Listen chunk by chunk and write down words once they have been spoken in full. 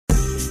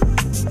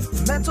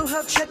Mental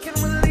health check-in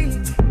with Lee.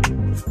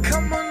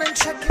 Come on and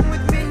check in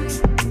with me.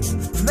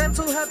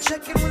 Mental health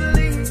check-in with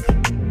Lee.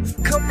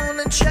 Come on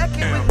and check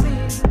in with me.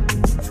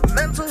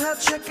 Mental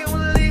health check-in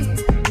with Lee.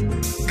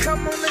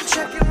 Come on and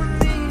check in with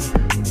me.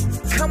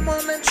 Come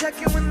on and check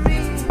in with me.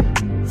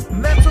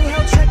 Mental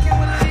health check-in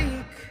with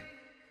Lee.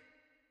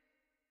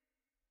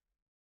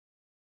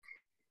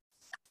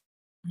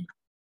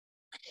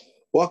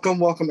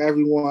 Welcome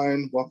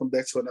everyone. Welcome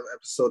back to another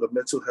episode of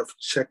Mental Health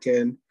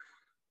Check-In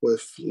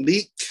with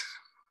Leak.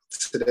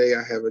 Today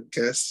I have a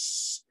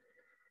guest.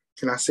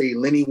 Can I say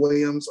Lenny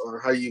Williams, or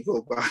how you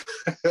go by?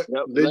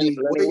 Yep, Lenny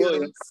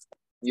Williams.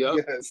 Yep,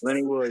 Yes.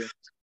 Lenny Williams.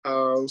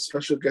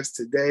 Special guest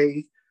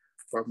today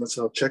for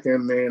Mental Health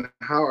Check-In, man.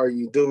 How are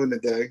you doing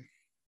today?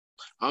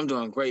 I'm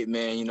doing great,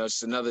 man. You know,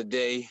 just another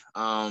day.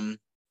 Been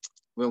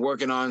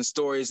working on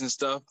stories and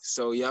stuff.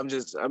 So yeah,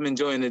 I'm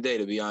enjoying the day,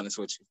 to be honest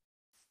with you.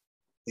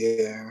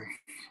 Yeah,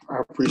 I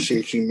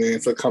appreciate you,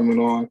 man, for coming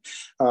on.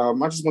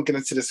 I just want to get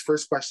into this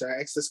first question.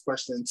 I ask this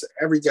question to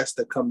every guest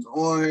that comes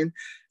on, and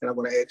I'm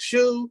going to ask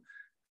you,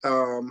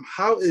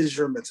 how is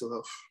your mental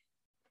health?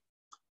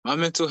 My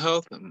mental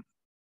health,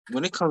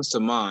 when it comes to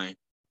mine,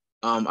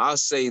 I'll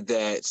say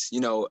that, you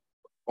know,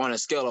 on a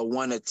scale of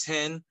 1 to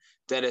 10,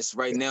 that is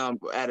right now I'm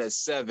at a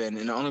 7.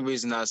 And the only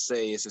reason I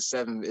say it's a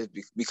 7 is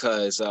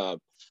because I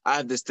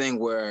have this thing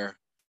where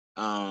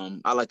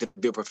I like to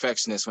be a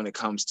perfectionist when it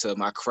comes to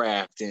my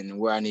craft and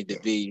where I need to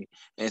be.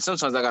 And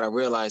sometimes I got to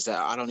realize that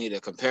I don't need to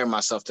compare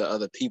myself to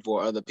other people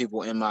or other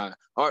people in my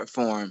art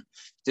form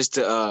just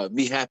to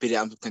be happy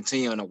that I'm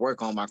continuing to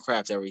work on my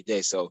craft every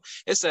day. So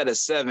it's at a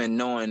 7,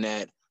 knowing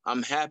that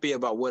I'm happy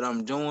about what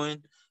I'm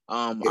doing.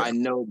 I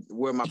know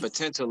where my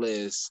potential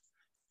is.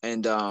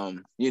 And,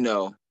 you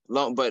know,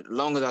 long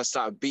as I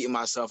stop beating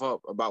myself up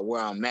about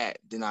where I'm at,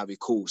 then I'll be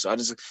cool. So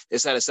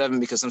it's at a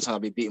 7 because sometimes I'll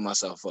be beating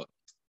myself up.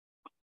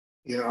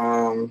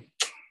 Yeah,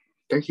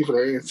 thank you for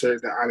the answer,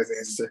 the honest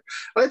answer.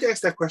 I like to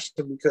ask that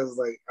question because,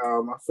 I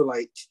feel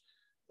like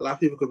a lot of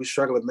people could be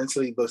struggling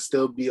mentally, but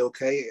still be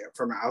okay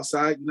from the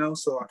outside, you know?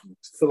 So I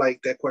feel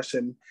like that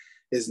question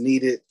is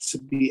needed to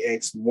be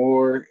asked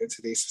more in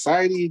today's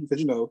society because,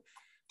 you know,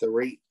 the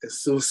rate of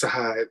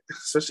suicide,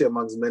 especially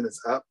amongst men,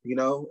 is up, you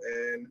know?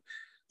 And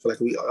I feel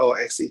like we all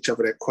ask each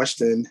other that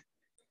question.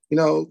 You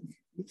know,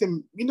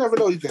 you never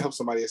know, you can help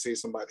somebody or save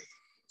somebody.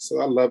 So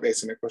I love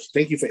answering that question.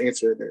 Thank you for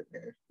answering that,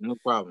 man. No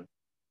problem.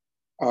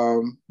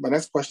 My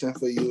next question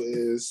for you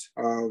is,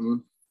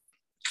 before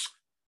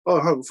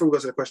we go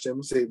to the question, let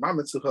me say my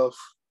mental health.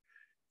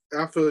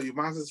 I feel you.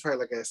 Mine is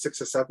probably like at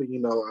 6 or 7. You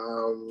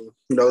know,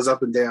 it's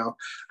up and down.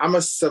 I'm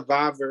a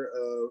survivor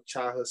of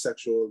childhood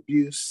sexual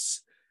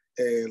abuse,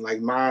 and like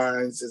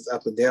mine is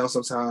up and down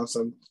sometimes.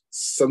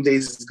 Some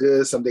days it's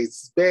good, some days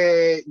it's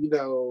bad. You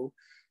know,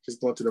 just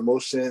going through the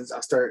motions.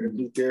 I start a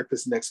new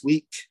therapist next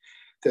week.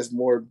 That's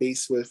more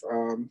based with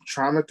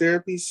trauma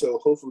therapy. So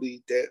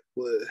hopefully that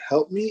would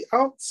help me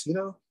out. You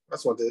know,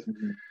 that's one to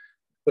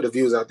put the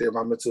views out there.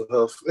 My mental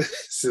health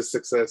is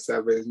 6 or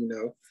 7, you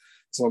know.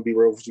 Just want to be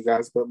real with you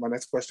guys. But my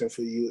next question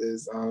for you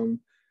is,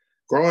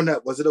 growing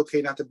up, was it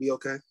okay not to be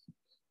okay?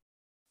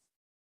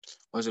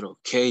 Was it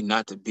okay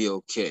not to be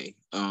okay?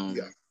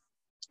 Yeah.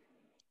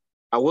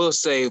 I will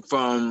say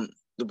from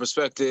the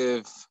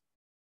perspective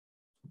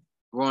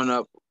growing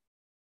up,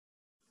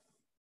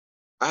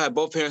 I had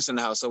both parents in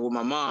the house. So with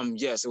my mom,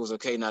 yes, it was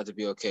okay not to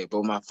be okay. But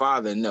with my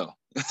father, no.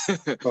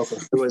 Okay.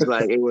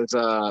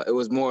 It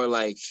was more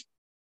like,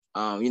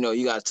 you know,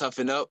 you got to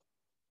toughen up.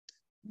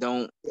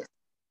 Don't, you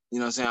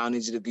know what I'm saying? I don't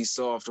need you to be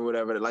soft or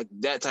whatever. Like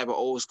that type of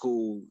old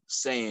school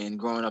saying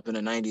growing up in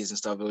the 90s and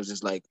stuff. It was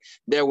just like,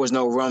 there was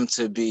no room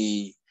to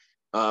be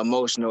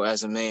emotional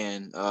as a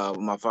man with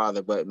my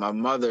father. But my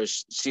mother,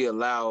 she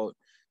allowed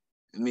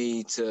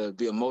me to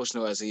be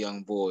emotional as a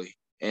young boy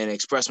and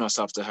express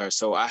myself to her.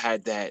 So I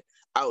had that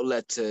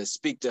outlet to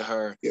speak to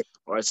her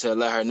or to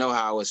let her know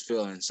how I was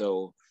feeling.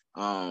 So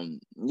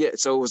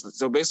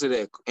so basically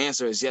the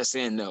answer is yes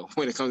and no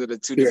when it comes to the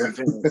two different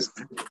parents.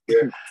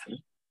 Yeah.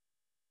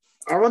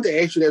 I want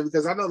to ask you that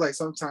because I know like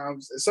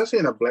sometimes, especially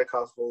in a Black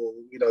household,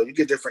 you know, you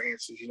get different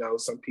answers. You know,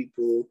 some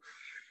people,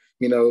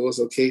 you know, it was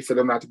okay for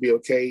them not to be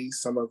okay.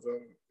 Some of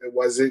them it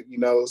wasn't, you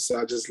know. So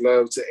I just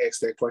love to ask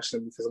that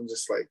question because I'm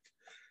just like,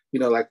 you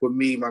know, like with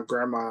me, my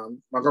grandma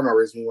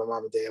raised me. My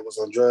mom and dad was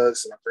on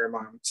drugs, and my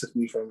grandma took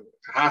me from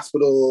the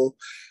hospital.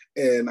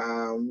 And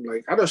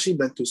like I know she's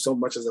been through so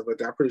much as of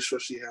it. I'm pretty sure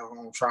she had her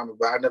own trauma,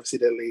 but I never see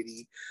that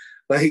lady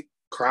like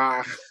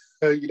cry.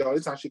 You know, the only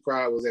time she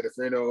cried was at a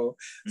funeral.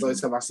 The only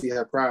time I see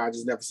her cry, I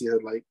just never see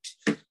her like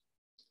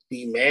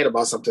be mad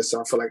about something. So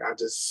I feel like I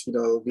just, you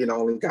know, being the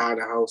only guy in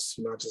the house,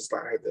 you know, just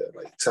like I had to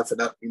like toughen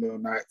up, you know,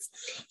 not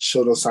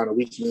show no sign of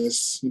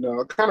weakness. You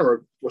know, I kind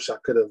of wish I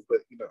could have,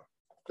 but you know.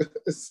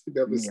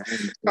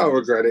 I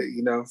regret it,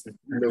 you know,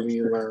 when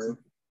you learn.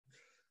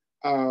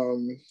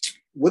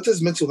 What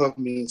does mental health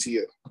mean to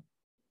you?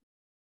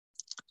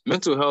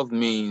 Mental health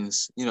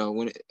means, you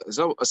know,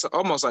 it's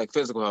almost like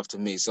physical health to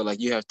me. So like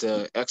you have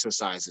to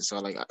exercise it. So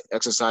like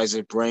exercise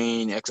your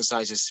brain,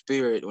 exercise your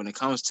spirit when it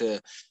comes to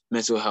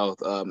mental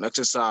health.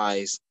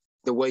 Exercise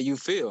the way you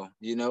feel,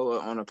 you know,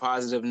 on a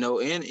positive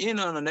note and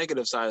on a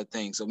negative side of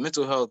things. So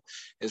mental health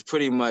is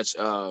pretty much,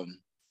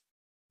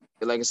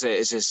 like I said,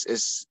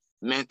 it's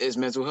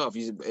mental health.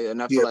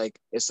 And I feel Yeah. like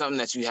it's something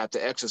that you have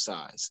to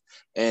exercise.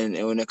 And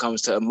when it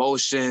comes to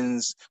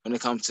emotions, when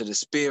it comes to the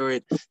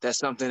spirit, that's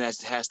something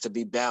that has to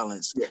be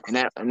balanced. Yeah.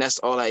 And that's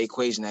all that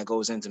equation that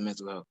goes into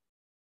mental health.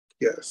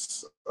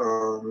 Yes.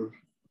 I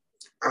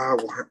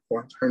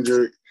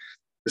 100%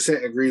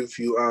 agree with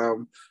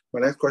you. My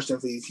next question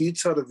for you: can you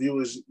tell the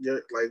viewers,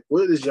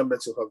 what is your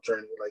mental health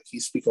journey? Like, you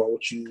speak on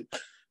what you've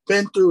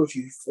been through. If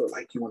you feel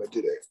like you want to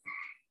do that.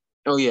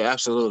 Oh yeah,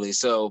 absolutely.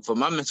 So for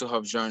my mental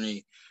health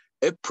journey,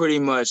 it pretty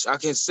much, I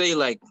can say,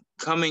 like,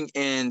 coming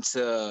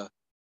into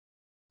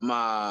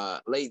my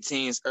late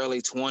teens,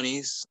 early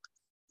 20s,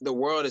 the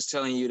world is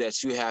telling you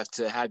that you have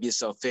to have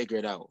yourself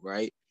figured out,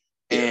 right?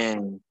 Yeah.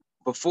 And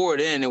before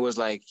then, it was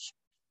like,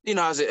 you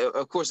know,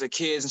 of course, the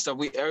kids and stuff,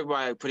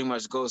 everybody pretty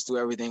much goes through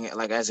everything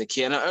like as a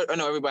kid. And I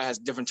know everybody has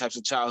different types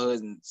of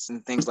childhood and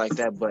things like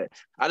that, but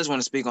I just want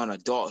to speak on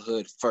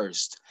adulthood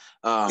first.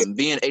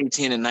 Being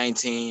 18 and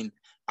 19,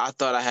 I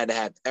thought I had to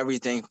have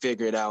everything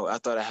figured out. I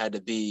thought I had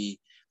to be,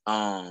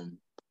 know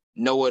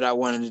what I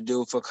wanted to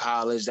do for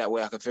college. That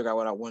way I could figure out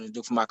what I wanted to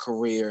do for my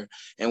career.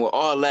 And with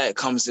all that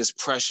comes this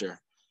pressure.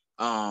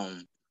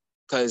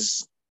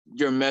 Because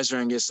you're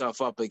measuring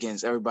yourself up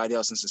against everybody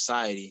else in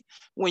society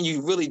when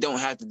you really don't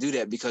have to do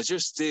that, because you're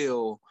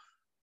still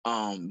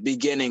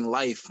beginning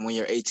life when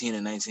you're 18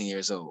 and 19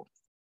 years old.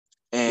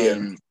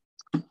 And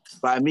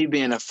by me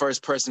being the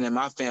first person in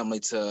my family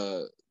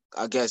to,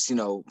 I guess, you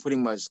know, pretty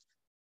much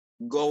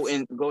go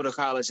to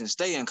college and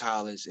stay in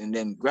college and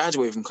then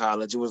graduate from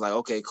college, it was like,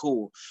 okay,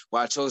 cool.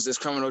 Well, I chose this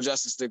criminal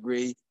justice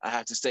degree. I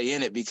have to stay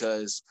in it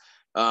because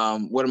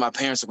what are my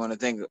parents going to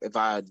think if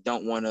I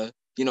don't want to,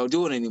 you know,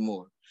 do it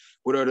anymore?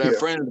 What are their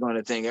friends going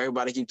to think?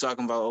 Everybody keep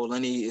talking about, oh,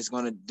 Lenny is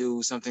going to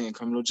do something in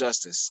criminal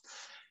justice.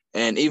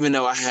 And even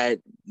though I had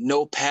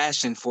no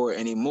passion for it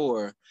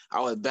anymore,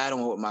 I was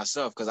battling with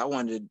myself because I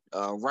wanted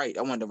to write.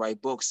 I wanted to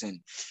write books and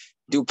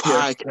do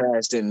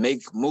podcasts and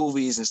make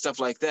movies and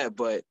stuff like that.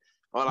 But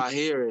all I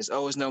hear is,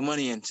 oh, it's no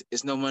money in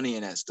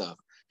that stuff.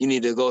 You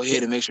need to go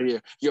ahead and make sure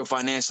you're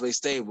financially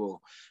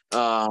stable.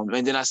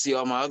 And then I see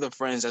all my other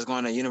friends that's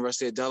going to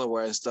University of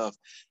Delaware and stuff,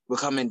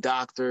 becoming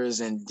doctors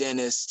and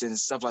dentists and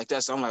stuff like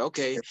that. So I'm like,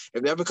 okay,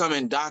 if they're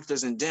becoming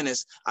doctors and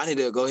dentists, I need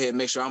to go ahead and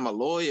make sure I'm a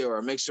lawyer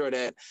or make sure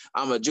that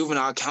I'm a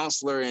juvenile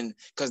counselor, and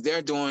because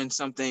they're doing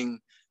something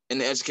in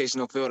the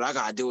educational field, I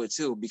gotta do it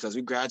too because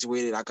we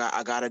graduated.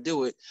 I gotta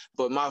do it.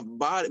 But my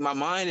body, my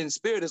mind, and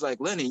spirit is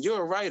like, Lenny,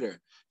 you're a writer.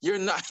 You're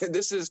not.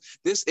 This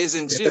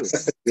isn't you.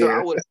 So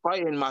I was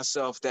fighting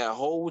myself that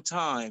whole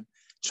time,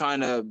 trying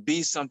to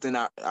be something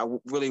I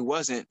really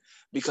wasn't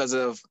because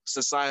of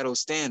societal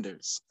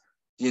standards,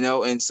 you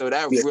know. And so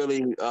that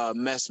really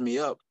messed me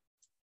up.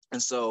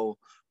 And so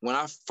when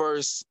I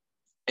first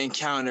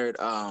encountered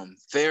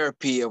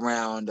therapy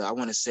around, I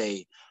want to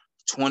say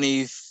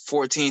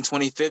 2014,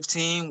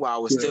 2015, while I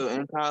was still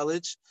in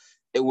college,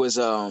 it was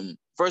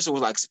first it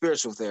was like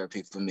spiritual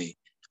therapy for me.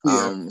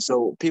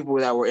 So people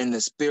that were in the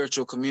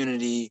spiritual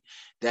community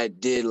that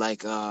did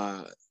like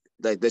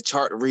the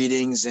chart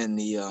readings and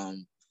the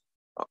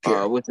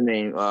what's the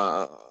name,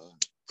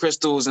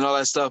 crystals and all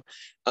that stuff.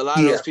 A lot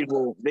of those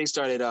people, they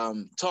started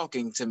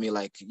talking to me,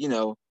 like, you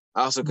know,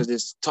 I also could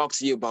just talk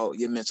to you about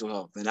your mental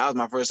health. And that was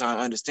my first time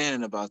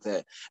understanding about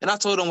that. And I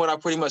told them what I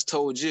pretty much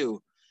told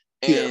you.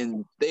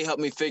 And they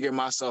helped me figure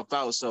myself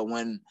out. So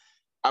when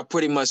I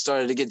pretty much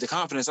started to get the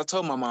confidence, I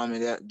told my mom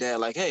and dad,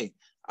 like, hey,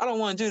 I don't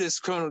want to do this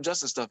criminal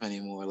justice stuff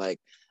anymore. Like,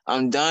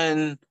 I'm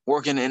done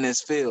working in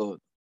this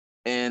field.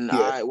 And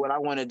what I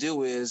want to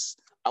do is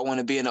I want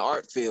to be in the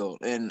art field,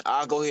 and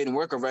I'll go ahead and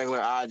work a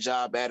regular odd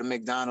job at a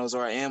McDonald's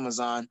or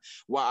Amazon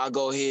while I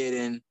go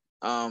ahead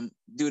and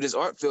do this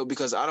art field,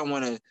 because I don't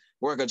want to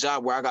work a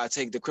job where I got to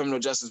take the criminal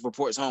justice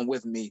reports home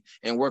with me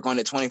and work on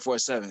it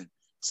 24/7.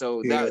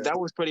 So that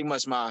was pretty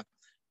much my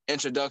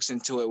introduction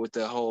to it, with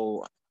the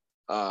whole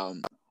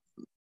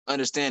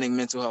understanding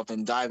mental health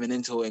and diving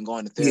into it and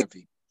going to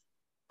therapy.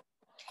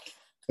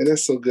 And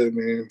that's so good,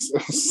 man.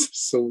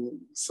 So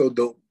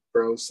dope,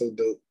 bro. So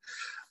dope.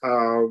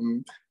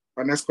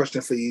 Our next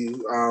question for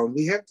you. I want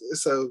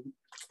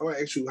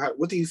to ask you,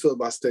 what do you feel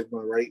about stigma,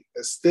 right?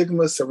 A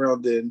stigma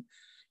surrounding,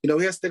 you know,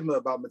 we have stigma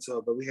about mental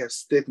health, but we have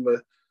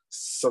stigma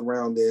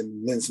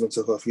surrounding men's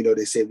mental health. You know,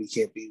 they say we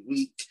can't be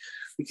weak,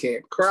 we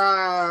can't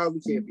cry, we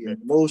can't be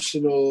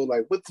emotional.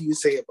 Like, what do you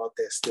say about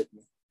that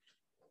stigma?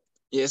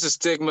 Yeah, it's a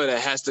stigma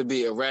that has to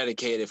be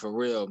eradicated for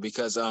real,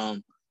 because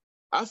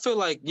I feel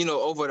like, you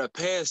know, over the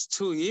past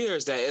 2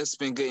 years that it's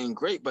been getting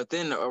great, but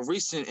then a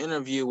recent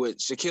interview with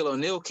Shaquille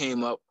O'Neal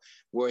came up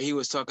where he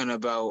was talking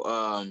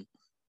about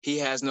he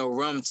has no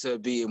room to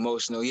be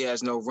emotional. He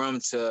has no room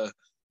to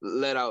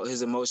let out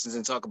his emotions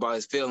and talk about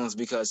his feelings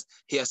because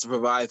he has to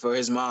provide for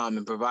his mom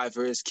and provide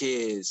for his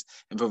kids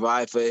and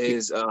provide for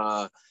his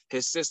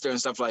sister and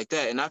stuff like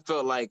that. And I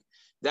felt like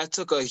that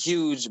took a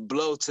huge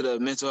blow to the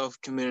mental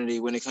health community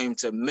when it came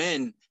to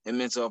men and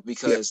mental health,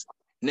 because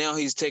now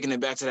he's taking it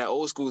back to that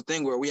old school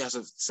thing where we have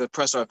to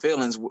suppress our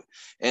feelings.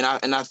 And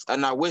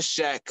I wish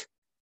Shaq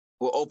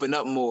will open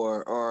up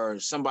more, or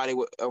somebody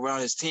around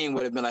his team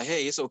would have been like,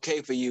 hey, it's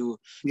okay for you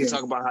to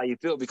talk about how you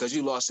feel because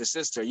you lost your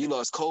sister, you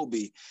lost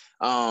Kobe.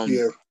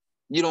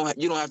 You don't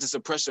have to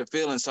suppress your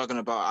feelings talking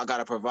about I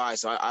gotta provide,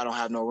 so I don't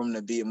have no room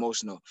to be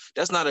emotional.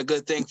 That's not a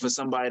good thing for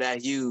somebody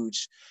that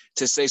huge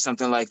to say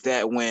something like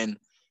that when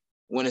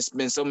it's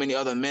been so many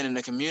other men in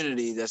the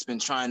community that's been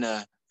trying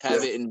to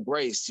have it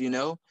embraced,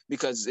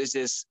 because it's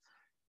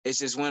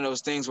just one of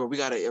those things where we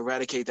gotta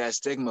eradicate that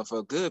stigma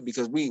for good,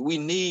 because we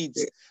need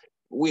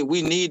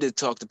to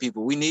talk to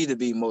people. We need to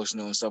be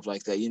emotional and stuff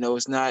like that.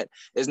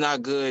 It's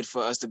not good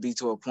for us to be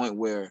to a point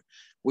where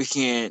we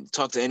can't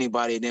talk to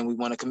anybody and then we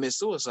want to commit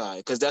suicide,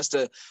 because that's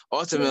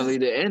ultimately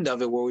the end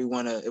of it, where we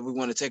want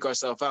to take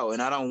ourselves out.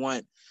 And I don't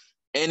want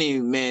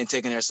any man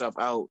taking themselves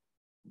out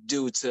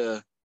due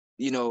to,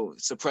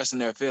 suppressing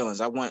their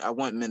feelings. I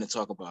want men to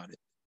talk about it.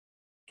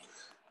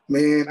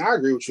 Man, I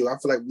agree with you. I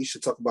feel like we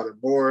should talk about it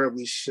more.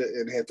 We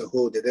shouldn't have to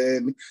hold it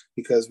in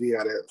because we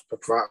gotta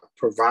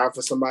provide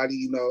for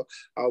somebody.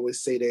 I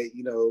always say that,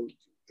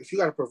 if you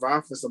gotta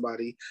provide for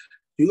somebody,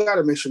 you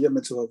gotta make sure your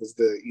mental health is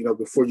good,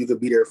 before you could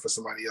be there for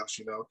somebody else,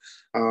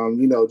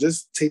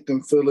 just take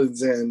them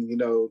feelings in,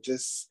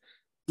 just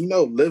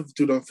live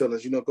through them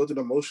feelings, go through the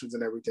emotions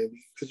and everything,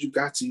 because you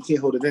can't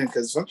hold it in,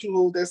 because once you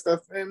hold that stuff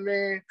in,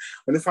 man,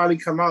 when it finally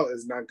come out,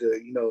 it's not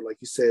good. Like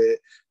you said,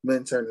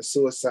 men turn to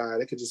suicide.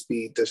 It could just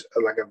be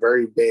like a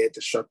very bad,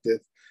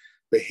 destructive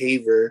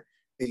behavior,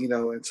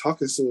 and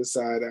talking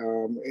suicide.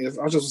 And if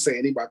I was just saying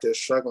anybody that's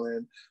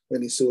struggling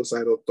with any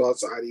suicidal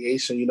thoughts or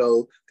ideation,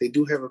 they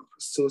do have a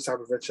suicide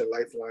prevention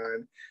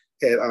lifeline.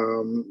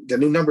 And the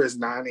new number is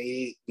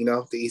 988,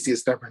 the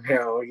easiest number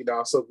now.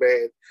 I'm so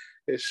bad.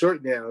 It's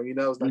short now,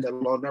 it's not that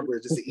long number.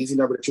 It's just an easy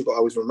number that you can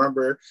always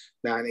remember,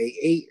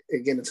 988.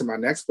 And getting into my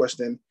next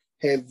question,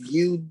 have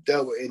you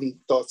dealt with any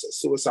thoughts of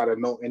suicide or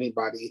know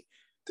anybody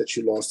that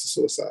you lost to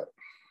suicide?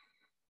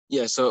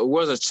 Yeah, so it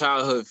was a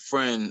childhood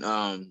friend,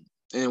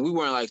 and we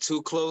weren't like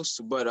too close,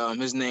 but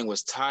his name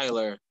was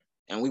Tyler,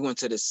 and we went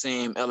to the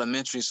same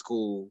elementary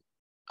school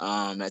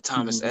at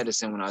Thomas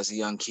Edison when I was a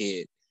young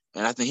kid.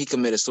 And I think he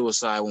committed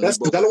suicide when That's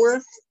we both...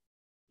 Delaware?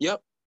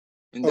 Yep,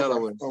 in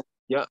Delaware. Oh.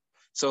 Yep.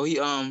 So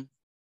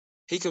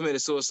he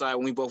committed suicide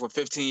when we both were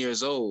 15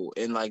 years old.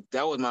 And like,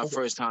 that was my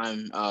first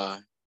time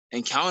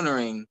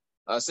encountering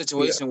a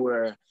situation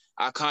where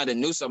I kind of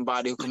knew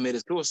somebody who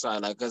committed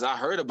suicide, like, because I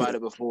heard about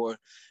it before,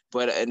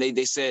 and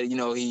they said,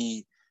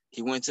 he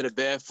went to the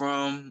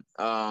bathroom,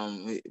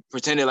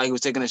 pretended like he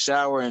was taking a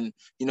shower, and,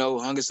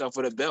 hung himself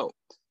with a belt.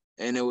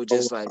 And it was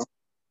just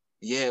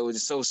it was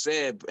just so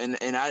sad.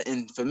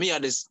 And for me,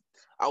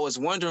 I was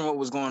wondering what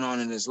was going on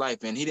in his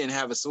life, and he didn't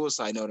have a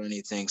suicide note or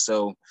anything.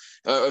 So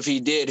if he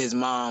did, his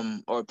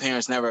mom or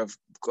parents never,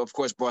 of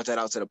course, brought that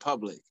out to the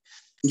public.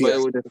 But it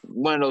was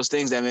one of those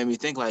things that made me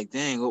think, like,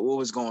 dang, what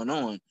was going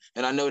on?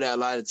 And I know that a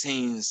lot of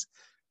teens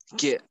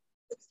get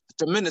a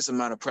tremendous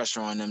amount of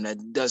pressure on them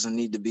that doesn't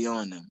need to be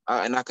on them.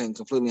 And I can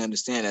completely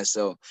understand that.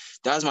 So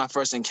that was my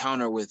first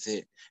encounter with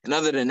it. And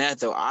other than that,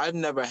 though, I've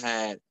never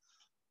had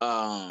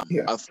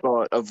a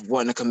thought of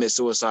wanting to commit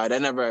suicide.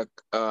 That never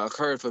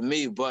occurred for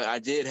me, but I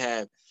did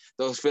have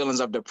those feelings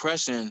of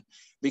depression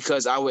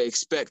because I would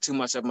expect too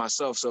much of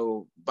myself.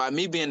 So by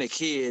me being a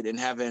kid and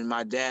having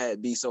my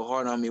dad be so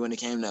hard on me when it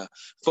came to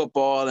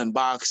football and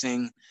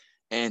boxing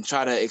and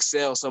try to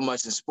excel so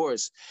much in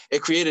sports,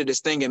 it created this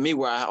thing in me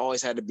where I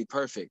always had to be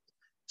perfect.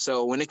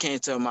 So when it came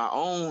to my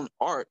own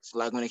art,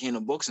 like when it came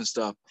to books and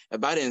stuff,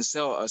 if I didn't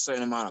sell a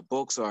certain amount of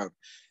books, or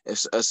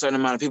if a certain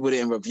amount of people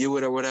didn't review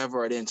it or whatever,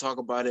 or didn't talk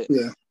about it,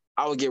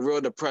 I would get real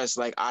depressed,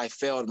 like I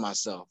failed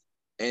myself,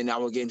 and I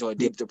would get into a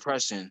deep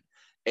depression.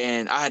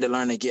 And I had to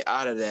learn to get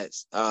out of that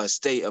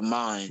state of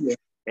mind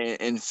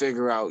and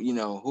figure out,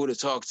 who to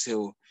talk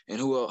to and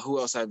who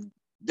else had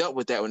dealt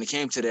with that when it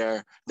came to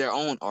their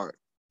own art.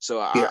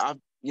 So I've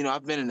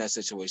been in that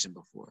situation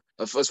before,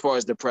 as far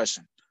as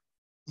depression.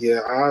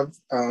 Yeah, I've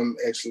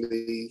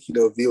actually,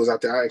 viewers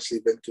out there, I actually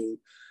been through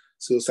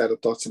suicidal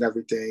thoughts and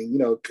everything,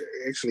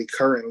 actually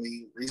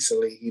currently,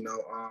 recently,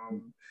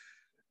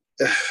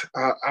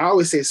 I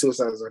always say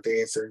suicide is not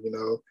the answer,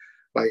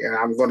 and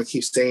I'm going to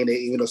keep saying it,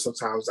 even though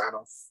sometimes I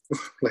don't,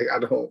 I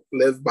don't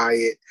live by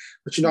it,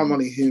 but, I'm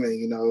only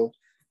human,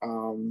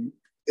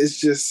 it's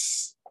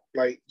just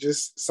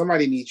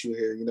somebody needs you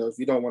here, if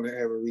you don't want to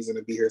have a reason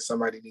to be here,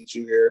 somebody needs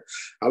you here.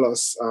 I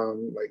lost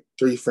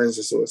 3 friends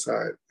to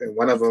suicide, and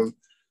one of them,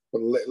 the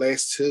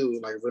last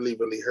 2, really,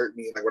 really hurt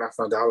me. When I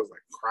found out, I was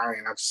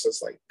crying. I just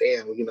was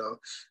damn,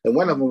 And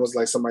one of them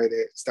was somebody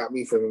that stopped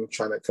me from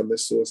trying to commit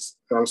suicide.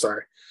 I'm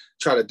sorry,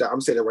 try to die. I'm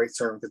saying the right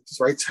term, because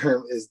the right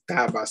term is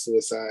die by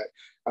suicide.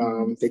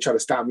 They try to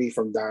stop me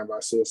from dying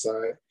by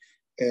suicide,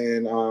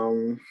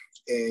 and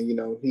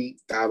he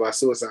died by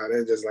suicide.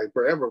 And just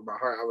forever in my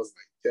heart, I was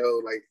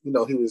yo,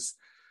 he was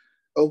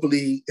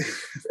openly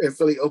in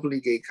Philly,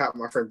 openly gay cop.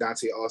 My friend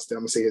Dante Austin,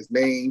 I'm gonna say his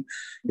name.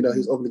 You know,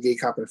 he's openly gay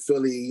cop in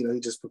Philly. You know, he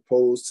just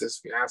proposed to his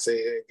fiance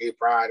at Gay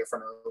Pride in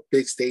front of a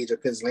big stage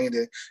at Penn's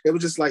Landing. It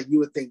was just like you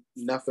would think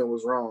nothing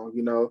was wrong.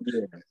 You know,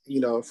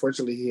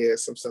 unfortunately, he had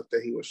some stuff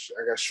that he was,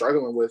 I guess,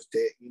 struggling with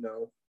that. You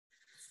know,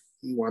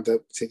 he wound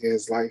up taking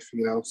his life.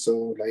 You know,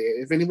 so like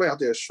if anybody out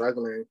there is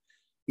struggling,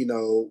 you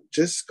know,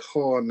 just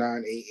call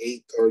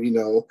 988 or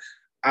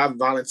I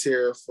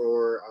volunteer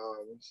for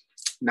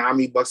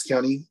NAMI Bucks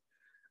County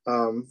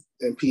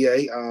in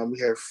PA. We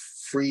have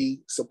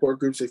free support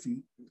groups if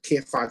you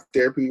can't find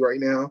therapy right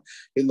now.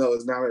 You know,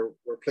 it's not a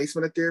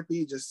replacement of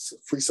therapy, just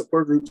free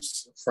support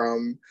groups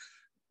from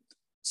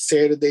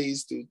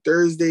Saturdays through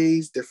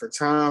Thursdays, different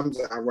times.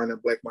 I run a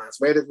Black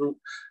Minds Matter group.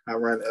 I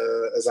run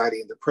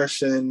anxiety and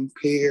depression,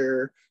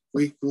 peer,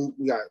 grief group.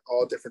 We got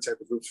all different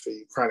type of groups for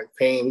you. Chronic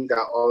pain, we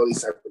got all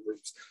these type of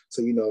groups.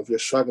 So, if you're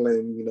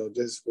struggling,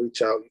 just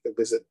reach out. You can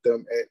visit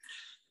them at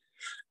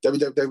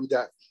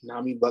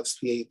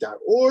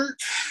www.namibuckspa.org.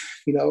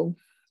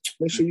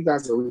 Make sure you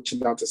guys are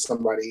reaching out to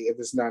somebody. If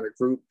it's not a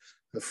group,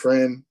 a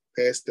friend,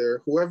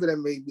 pastor, whoever that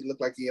may be, look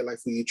like in your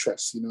life who you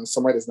trust.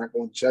 Somebody that's not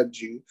going to judge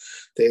you,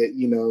 that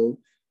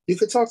you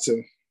could talk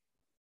to.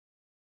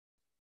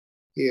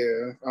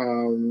 Yeah.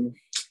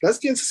 Let's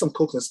get into some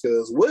coping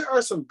skills. What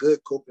are some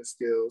good coping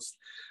skills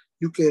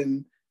you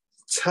can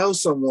tell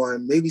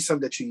someone, maybe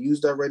some that you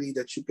used already,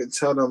 that you can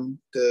tell them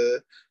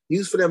to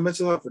use for their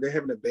mental health, or they're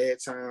having a bad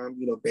time,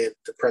 bad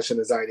depression,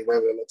 anxiety,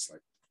 whatever it looks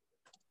like?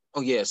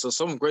 Oh, yeah. So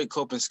some great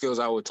coping skills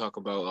I would talk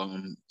about,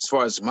 as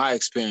far as my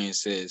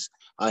experience is,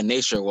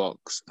 nature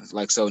walks.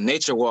 So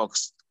nature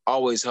walks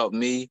always help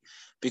me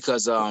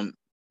because not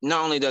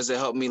only does it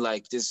help me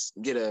just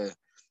get a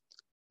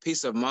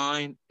peace of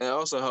mind, it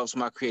also helps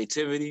my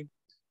creativity.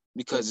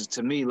 Because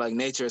to me,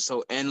 nature is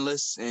so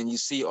endless, and you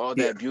see all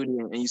that beauty,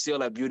 and you see all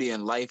that beauty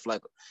in life.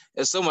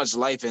 There's so much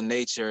life in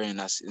nature, and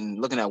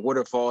looking at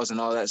waterfalls and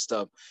all that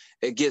stuff,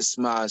 it gets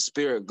my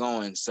spirit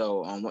going.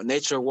 So,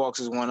 nature walks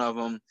is one of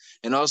them,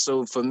 and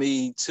also for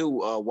me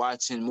too,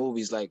 watching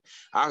movies.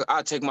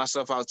 I take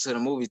myself out to the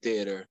movie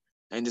theater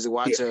and just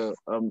watch a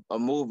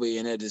movie,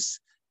 and it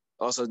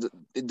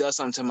does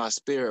something to my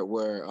spirit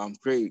where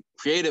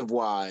creative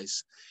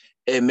wise,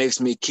 it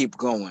makes me keep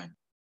going.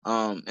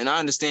 And I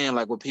understand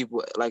what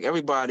people,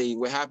 everybody,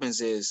 what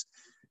happens is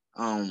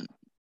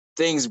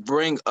things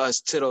bring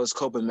us to those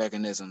coping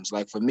mechanisms.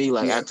 For me,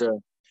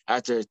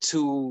 after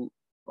 2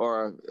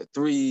 or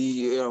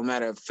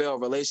 3,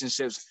 failed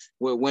relationships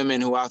with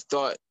women who I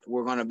thought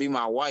were going to be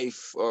my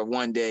wife or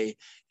one day,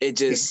 it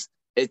takes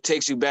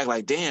you back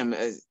damn,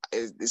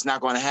 it's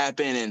not going to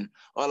happen. And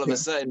all of a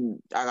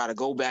sudden I got to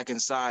go back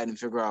inside and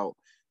figure out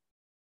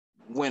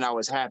when I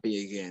was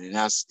happy again. And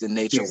that's the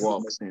nature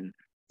walks and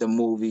the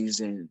movies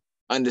and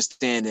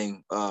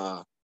understanding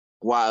why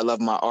I love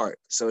my art.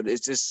 So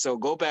it's just,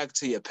 go back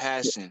to your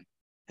passion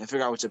and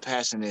figure out what your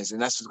passion is, and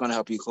that's what's going to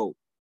help you cope.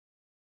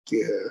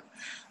 Yeah.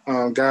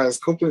 Guys,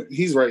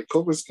 he's right.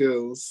 Coping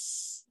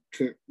skills,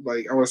 I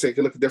want to say,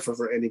 can look different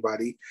for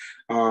anybody.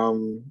 I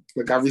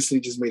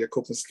recently just made a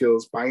coping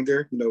skills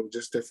binder,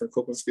 just different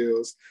coping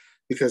skills,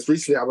 because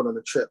recently I went on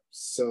a trip.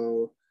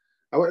 So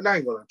I went on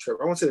a trip.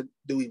 I went to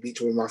Dewey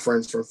Beach with my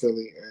friends from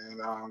Philly,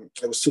 and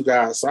it was 2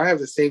 guys. So I have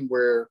this thing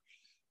where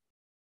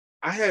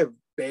I have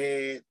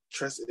bad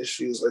trust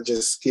issues, or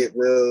just get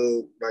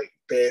real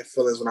bad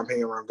feelings when I'm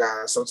hanging around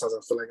guys. Sometimes I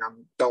feel like I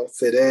don't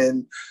fit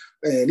in.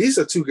 And these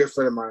are 2 good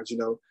friends of mine,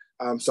 So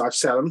I just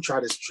said, let me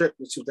try this trip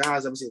with 2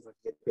 guys. Let me see if I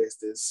can get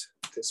past this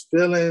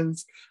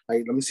feelings.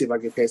 Let me see if I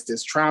can get past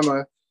this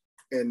trauma.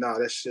 And no,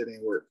 that shit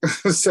ain't work.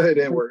 So it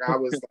didn't work. I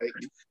was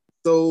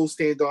so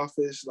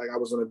standoffish. I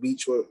was on the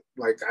beach with,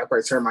 I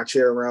probably turned my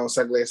chair around,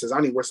 sunglasses. I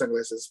don't even wear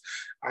sunglasses.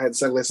 I had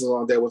sunglasses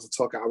on there, wasn't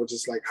talking. I was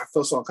just I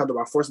felt so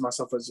uncomfortable. I forced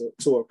myself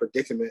into a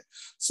predicament.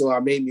 So I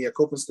made me a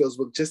coping skills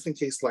book just in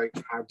case I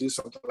do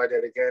something like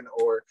that again,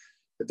 or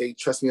if they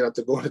trust me enough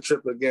to go on a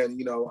trip again,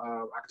 I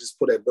could just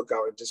pull that book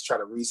out and just try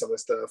to read some of the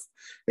stuff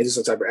and do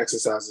some type of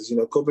exercises.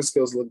 Coping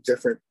skills look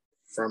different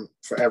for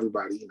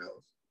everybody,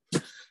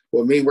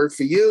 What may work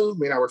for you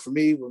may not work for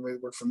me. What may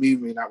work for me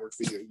may not work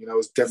for you.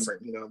 It's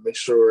different. Make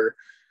sure,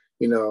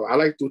 I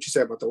like what you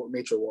said about the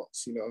nature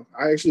walks.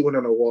 I actually went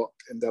on a walk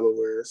in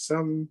Delaware.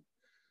 Some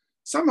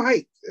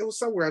hike. It was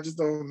somewhere, I just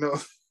don't know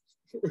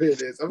where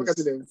it is. I forgot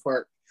the name of the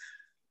park.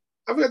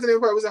 It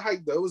was a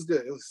hike though. It was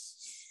good. It was,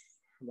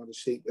 I'm out of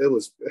shape. It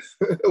was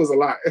it was a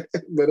lot,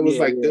 but it was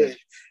good.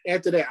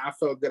 After that, I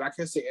felt good. I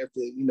can't say after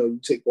you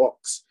take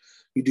walks,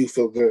 you do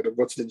feel good, or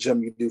go to the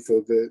gym, you do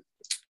feel good,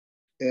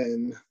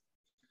 and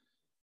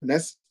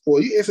that's,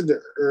 well, you answered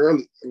it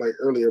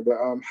earlier, but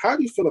how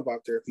do you feel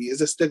about therapy?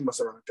 Is a stigma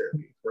surrounding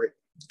therapy, right?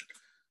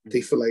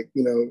 They feel like,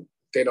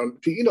 they don't,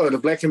 in the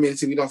Black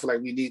community, we don't feel like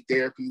we need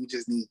therapy. We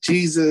just need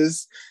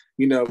Jesus.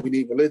 We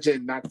need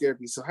religion, not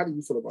therapy. So how do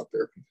you feel about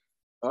therapy?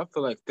 I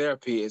feel like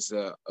therapy is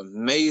an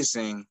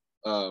amazing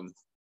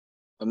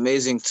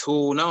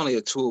tool. Not only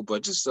a tool,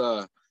 but just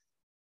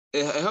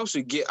it helps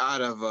you get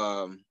out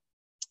of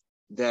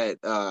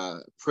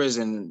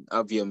prison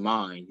of your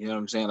mind. You know what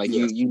I'm saying? Like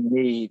Yes.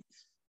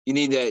 you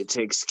need that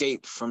to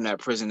escape from that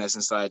prison that's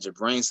inside your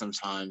brain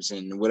sometimes,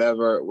 and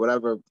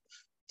whatever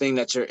thing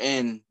that you're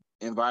in,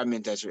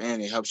 environment that you're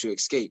in, it helps you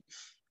escape.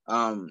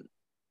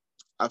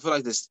 I feel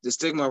like the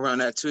stigma around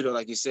that too, though,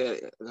 like you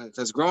said,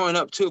 because growing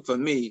up too, for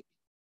me,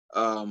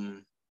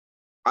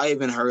 I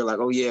even heard like,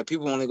 oh yeah,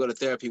 people only go to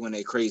therapy when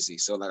they're crazy.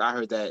 So like I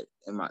heard that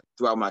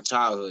throughout my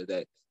childhood,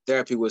 that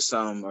therapy was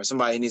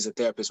somebody needs a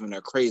therapist when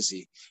they're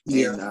crazy.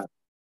 Yeah.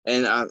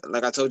 And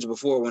like I told you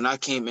before, when I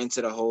came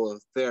into the whole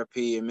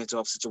therapy and mental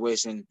health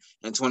situation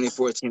in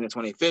 2014 and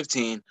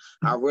 2015,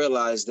 I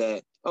realized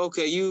that,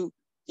 okay, you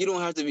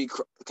don't have to be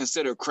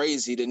considered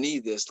crazy to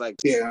need this. Like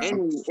Yeah.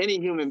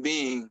 any human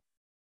being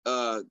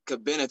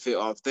could benefit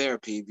off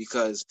therapy,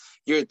 because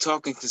you're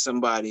talking to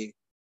somebody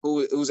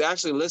who's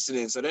actually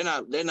listening. So they're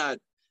not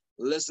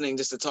listening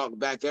just to talk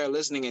back. They're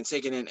listening and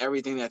taking in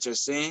everything that you're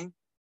saying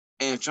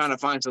and trying to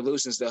find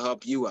solutions to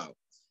help you out.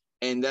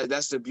 And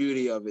that's the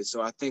beauty of it.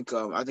 So I think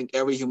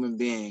every human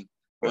being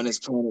on this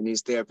planet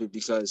needs therapy,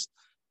 because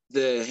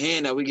the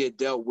hand that we get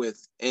dealt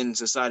with in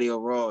society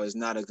overall is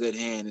not a good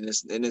hand, and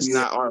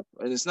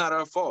it's not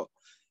our fault.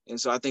 And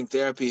so I think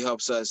therapy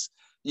helps us,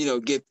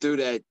 get through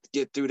that,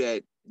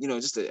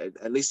 just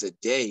at least a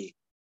day.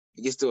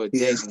 It gets through a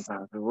day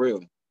sometimes, for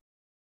real.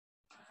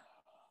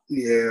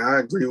 Yeah, I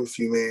agree with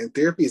you, man.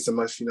 Therapy is a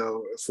must,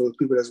 for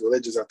people that's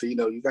religious out there,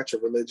 you got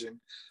your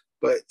religion,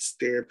 but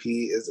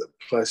therapy is a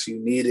plus. You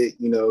need it.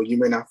 You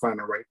may not find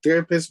the right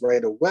therapist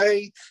right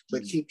away,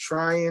 but keep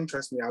trying.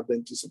 Trust me, I've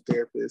been to some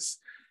therapists,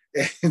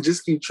 and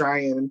just keep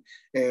trying.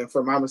 And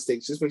for my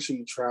mistakes, just make sure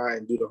you try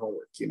and do the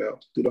homework,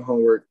 do the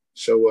homework,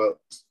 show up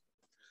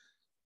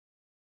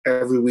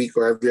every week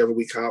or every other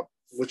week,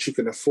 what you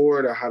can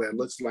afford or how that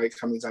looks like,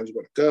 how many times you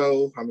want to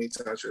go, how many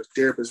times your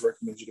therapist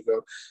recommends you to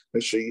go.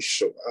 Make sure you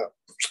show up.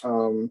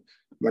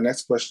 My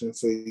next question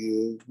for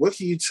you, what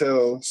can you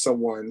tell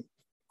someone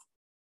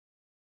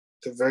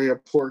the very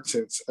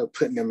importance of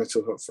putting their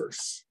mental health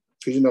first?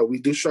 Because, we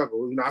do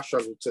struggle. I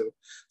struggle too.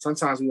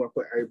 Sometimes we want to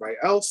put everybody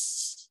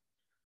else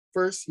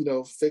first,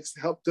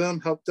 help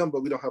them,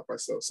 but we don't help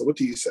ourselves. So what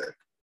do you say?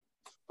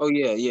 Oh,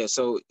 yeah.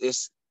 So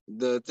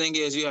the thing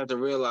is, you have to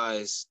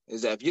realize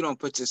is that if you don't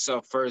put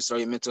yourself first or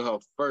your mental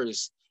health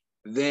first,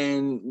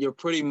 then you're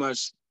pretty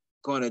much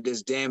going to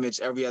just damage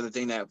every other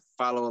thing that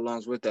follow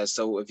along with that.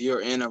 So if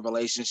you're in a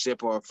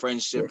relationship or a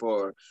friendship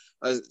or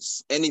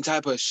any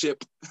type of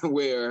ship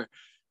where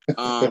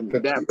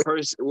that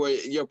person, where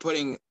you're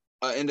putting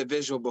an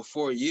individual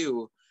before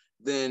you,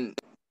 then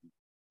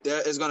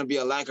there is going to be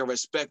a lack of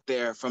respect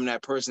there from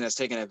that person that's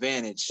taking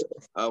advantage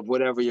of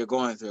whatever you're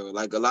going through.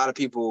 Like a lot of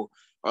people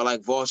are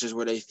like vultures,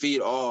 where they feed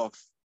off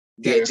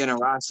that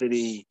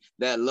generosity,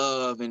 that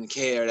love and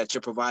care that you're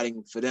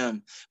providing for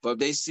them. But if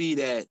they see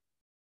that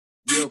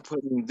you're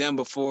putting them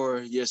before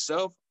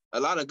yourself, a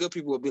lot of good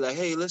people will be like,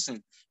 hey,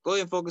 listen, go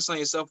ahead and focus on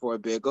yourself for a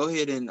bit. Go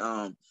ahead and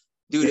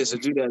do this or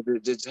do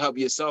that to help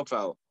yourself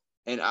out.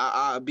 And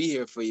I'll be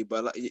here for you.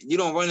 But you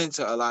don't run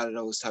into a lot of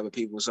those type of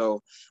people.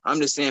 So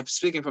I'm just saying,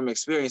 speaking from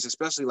experience,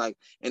 especially like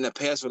in the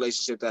past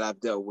relationship that I've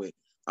dealt with,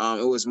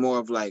 it was more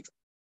of like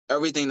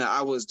everything that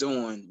I was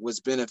doing was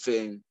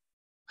benefiting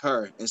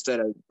her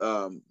instead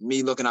of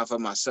me looking out for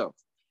myself.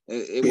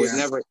 It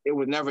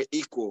was never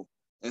equal.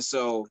 And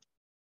so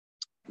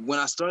when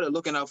I started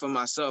looking out for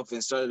myself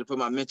and started to put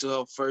my mental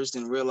health first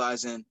and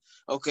realizing,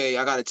 okay,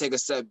 I got to take a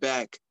step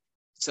back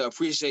to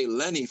appreciate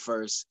Lenny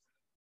first,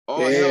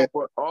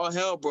 all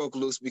hell broke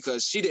loose,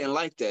 because she didn't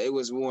like that. It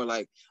was more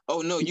like,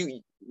 oh no,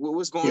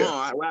 what's going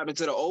on? What happened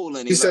to the old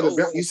Lenny? You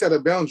said a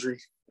boundary.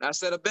 I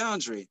set a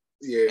boundary.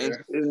 Yeah.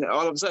 And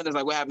all of a sudden it's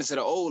like, what happened to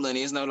the old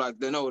Lenny? It's not like,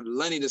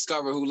 Lenny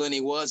discovered who Lenny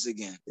was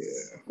again.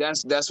 Yeah.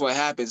 That's what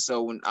happened.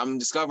 So when I'm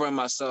discovering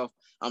myself,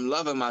 I'm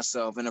loving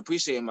myself and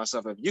appreciating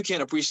myself. If you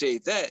can't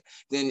appreciate that,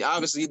 then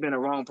obviously you've been the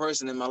wrong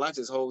person in my life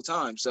this whole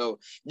time. So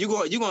you're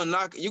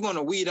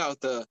gonna weed out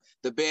the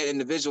bad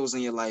individuals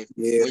in your life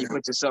when you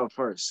put yourself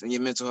first and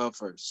your mental health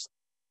first.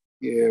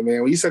 Yeah,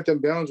 man. When you set them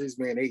boundaries,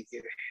 man,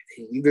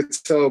 you can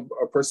tell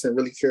a person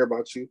really care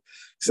about you.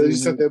 So you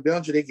set that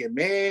boundary, they get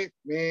mad,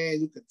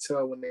 man. You can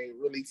tell when they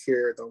really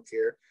care or don't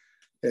care.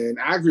 And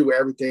I agree with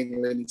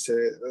everything Lenny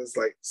said. It's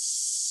like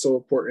so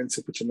important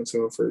to put your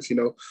mental health first.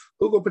 Who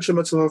gonna put your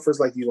mental health first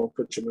like you gonna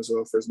put your mental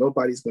health first?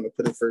 Nobody's gonna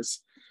put it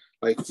first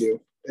like you.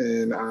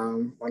 And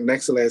my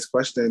next to last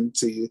question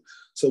to you.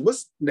 So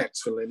what's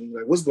next for Lenny?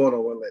 Like, what's going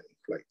on with Lenny?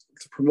 Like,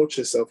 to promote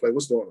yourself, like,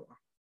 what's going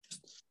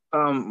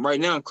on? Right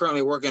now, I'm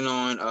currently working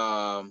on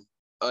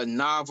a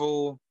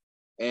novel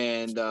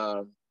and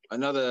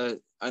another,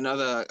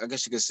 I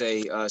guess you could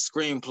say,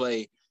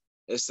 screenplay.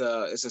 It's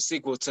a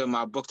sequel to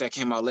my book that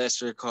came out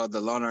last year called The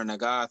Loner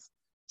Nagath.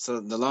 So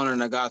The Loner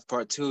Nagath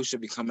Part 2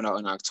 should be coming out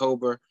in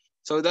October.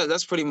 So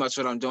that's pretty much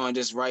what I'm doing,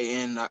 just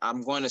writing.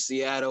 I'm going to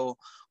Seattle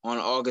on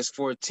August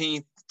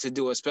 14th to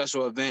do a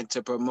special event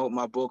to promote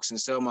my books and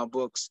sell my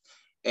books.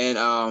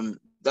 And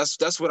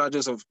that's what I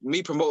do. So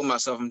me promoting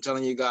myself, I'm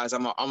telling you guys,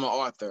 I'm an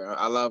author.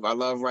 I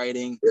love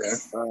writing. Yeah.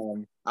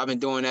 I've been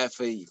doing that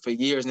for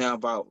years now,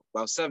 about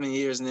 7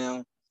 years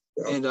now.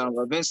 Yeah. And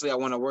eventually I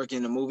want to work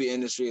in the movie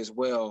industry as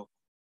well,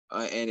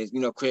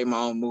 and create my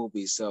own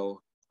movies.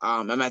 So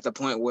I'm at the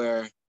point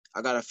where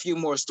I got a few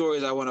more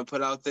stories I want to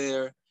put out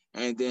there,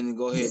 and then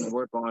go ahead and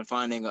work on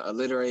finding a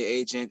literary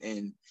agent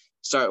and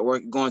start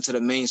going to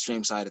the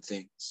mainstream side of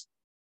things.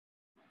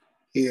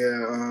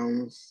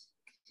 Yeah.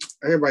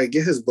 Everybody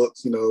get his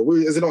books.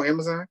 Is it on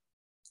Amazon?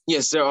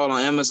 Yes, they're all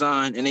on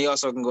Amazon, and they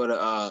also can go to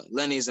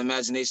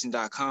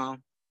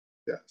Lenny'sImagination.com.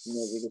 Yes,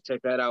 you can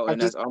check that out,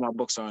 and that's all my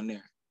books are on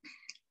there.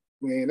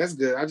 Man, that's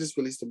good. I just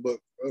released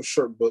a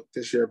short book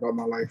this year about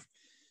my life,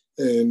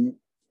 and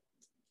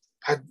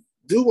I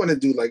do want to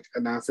do like a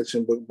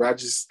nonfiction book, but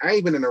I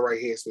ain't been in the right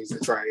headspace to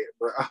try it.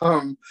 But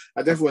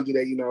I definitely want to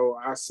do that.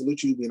 I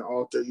salute you being an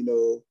author.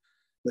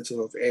 Mental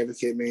health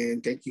advocate, man.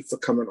 Thank you for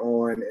coming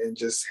on and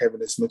just having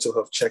this mental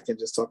health check-in,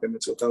 just talking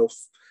mental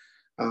health.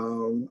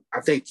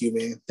 I thank you,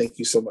 man. Thank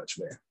you so much,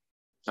 man.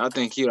 I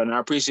thank you, and I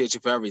appreciate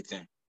you for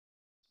everything.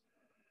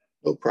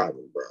 No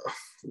problem, bro.